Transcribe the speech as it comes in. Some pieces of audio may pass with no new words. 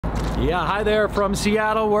Yeah, hi there from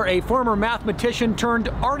Seattle, where a former mathematician turned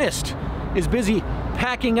artist is busy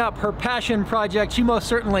packing up her passion project. She most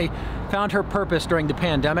certainly found her purpose during the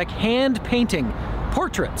pandemic, hand painting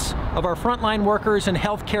portraits of our frontline workers and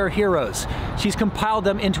healthcare heroes. She's compiled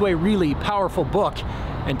them into a really powerful book,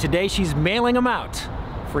 and today she's mailing them out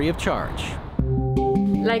free of charge.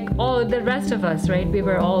 Like all the rest of us, right? We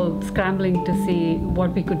were all scrambling to see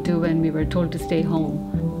what we could do when we were told to stay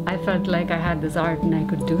home. I felt like I had this art and I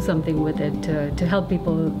could do something with it to help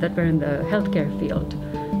people that were in the healthcare field,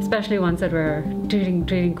 especially ones that were treating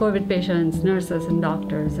COVID patients, nurses and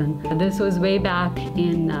doctors. And this was way back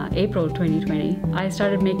in April 2020. I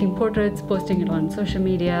started making portraits, posting it on social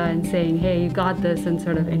media and saying, hey, you got this, and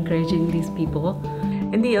sort of encouraging these people.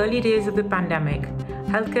 In the early days of the pandemic,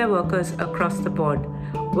 healthcare workers across the board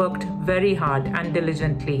worked very hard and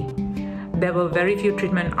diligently. There were very few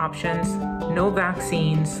treatment options, no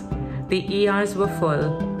vaccines, the ERs were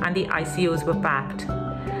full, and the ICUs were packed.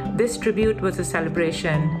 This tribute was a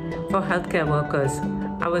celebration for healthcare workers.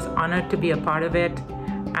 I was honored to be a part of it,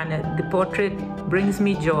 and the portrait brings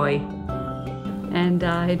me joy. And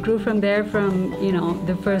it grew from there, from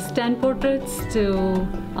the first 10 portraits to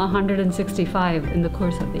 165 in the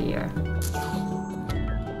course of the year.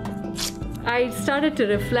 I started to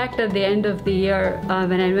reflect at the end of the year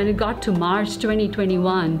when it got to March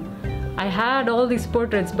 2021. I had all these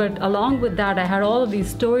portraits, but along with that, I had all of these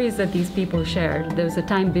stories that these people shared. There was a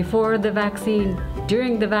time before the vaccine,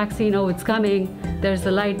 during the vaccine, oh, it's coming, there's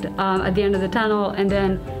the light at the end of the tunnel, and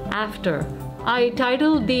then after. I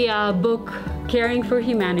titled the book Caring for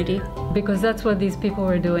Humanity, because that's what these people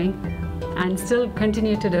were doing and still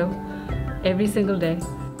continue to do every single day.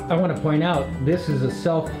 I want to point out, this is a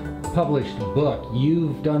self-published book.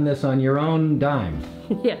 You've done this on your own dime.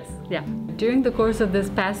 Yes, yeah. During the course of this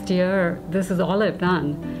past year, this is all I've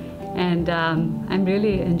done, and I'm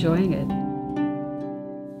really enjoying it.